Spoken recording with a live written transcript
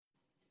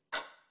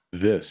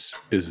This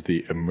is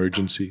the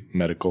Emergency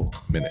Medical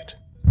Minute,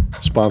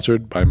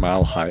 sponsored by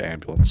Mile High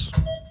Ambulance.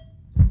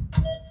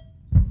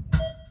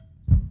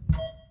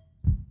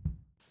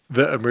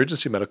 The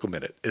Emergency Medical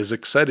Minute is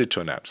excited to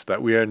announce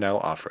that we are now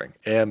offering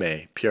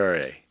AMA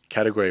PRA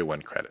Category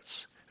 1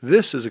 credits.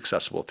 This is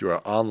accessible through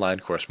our online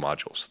course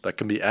modules that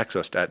can be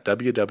accessed at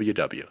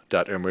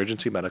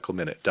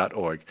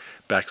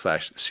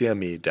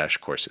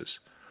www.emergencymedicalminute.org/CME-courses,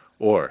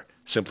 or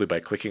simply by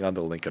clicking on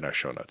the link in our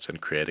show notes and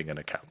creating an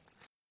account.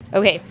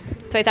 Okay,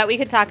 so I thought we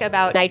could talk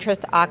about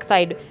nitrous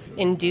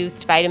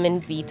oxide-induced vitamin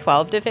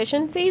B12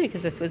 deficiency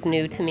because this was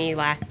new to me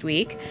last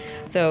week.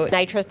 So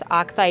nitrous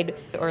oxide,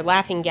 or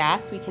laughing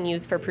gas, we can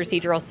use for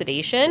procedural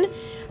sedation,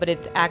 but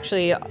it's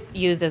actually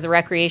used as a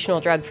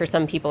recreational drug for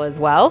some people as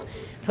well.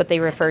 It's what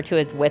they refer to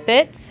as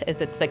whippets,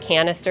 as it's the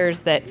canisters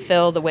that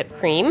fill the whipped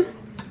cream.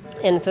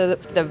 And so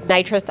the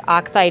nitrous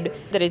oxide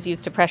that is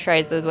used to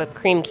pressurize those whipped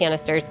cream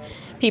canisters,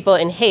 people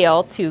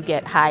inhale to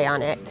get high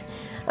on it.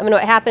 And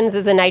what happens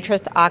is the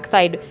nitrous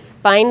oxide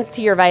binds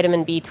to your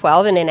vitamin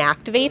B12 and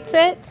inactivates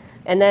it.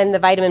 And then the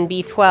vitamin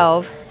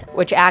B12,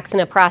 which acts in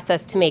a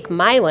process to make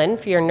myelin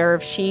for your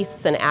nerve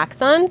sheaths and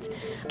axons,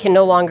 can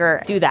no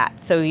longer do that.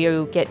 So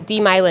you get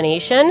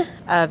demyelination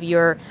of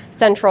your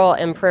central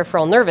and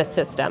peripheral nervous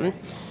system.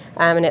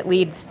 And it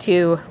leads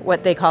to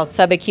what they call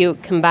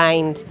subacute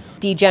combined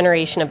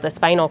degeneration of the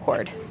spinal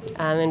cord.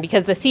 And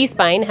because the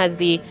C-spine has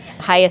the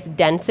highest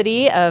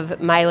density of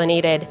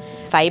myelinated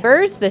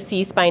fibers, the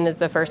C-spine is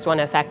the first one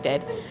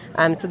affected.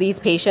 So these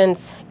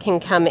patients can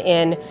come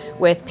in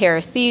with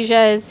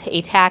paresthesias,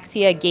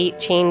 ataxia, gait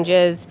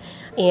changes,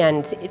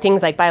 and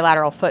things like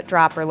bilateral foot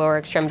drop or lower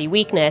extremity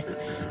weakness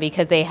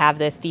because they have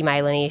this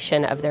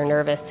demyelination of their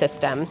nervous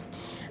system.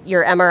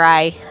 Your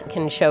MRI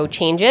can show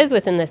changes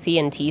within the C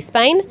and T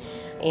spine,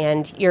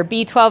 and your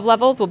B12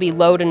 levels will be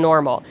low to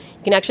normal.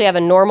 You can actually have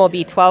a normal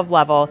B12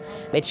 level,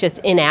 it's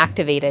just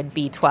inactivated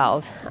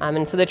B12.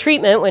 And so the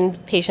treatment when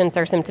patients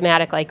are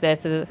symptomatic like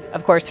this is,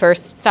 of course,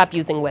 first stop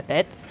using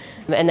whippets,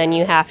 and then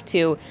you have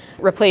to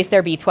replace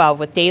their B12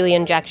 with daily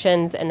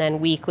injections and then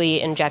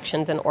weekly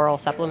injections and oral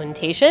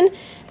supplementation.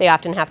 They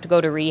often have to go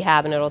to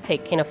rehab, and it'll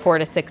take 4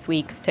 to 6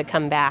 weeks to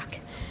come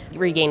back,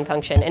 regain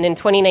function. And in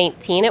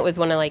 2019, it was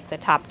one of the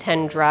top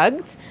 10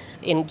 drugs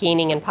in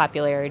gaining in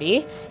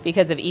popularity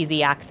because of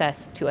easy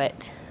access to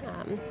it.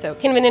 So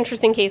kind of an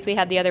interesting case we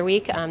had the other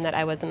week that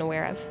I wasn't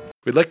aware of.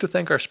 We'd like to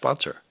thank our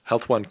sponsor,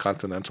 Health One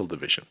Continental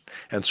Division,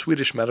 and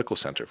Swedish Medical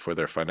Center for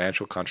their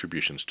financial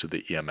contributions to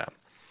the EMM.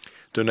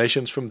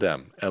 Donations from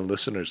them and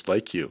listeners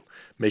like you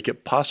make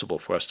it possible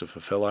for us to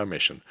fulfill our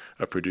mission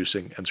of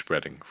producing and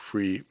spreading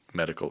free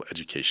medical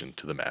education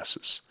to the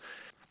masses.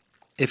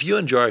 If you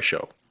enjoy our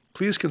show,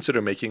 please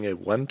consider making a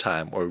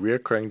one-time or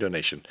recurring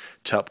donation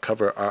to help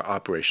cover our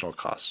operational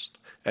costs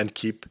and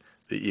keep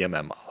the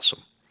EMM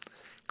awesome.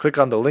 Click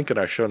on the link in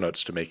our show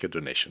notes to make a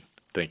donation.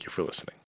 Thank you for listening.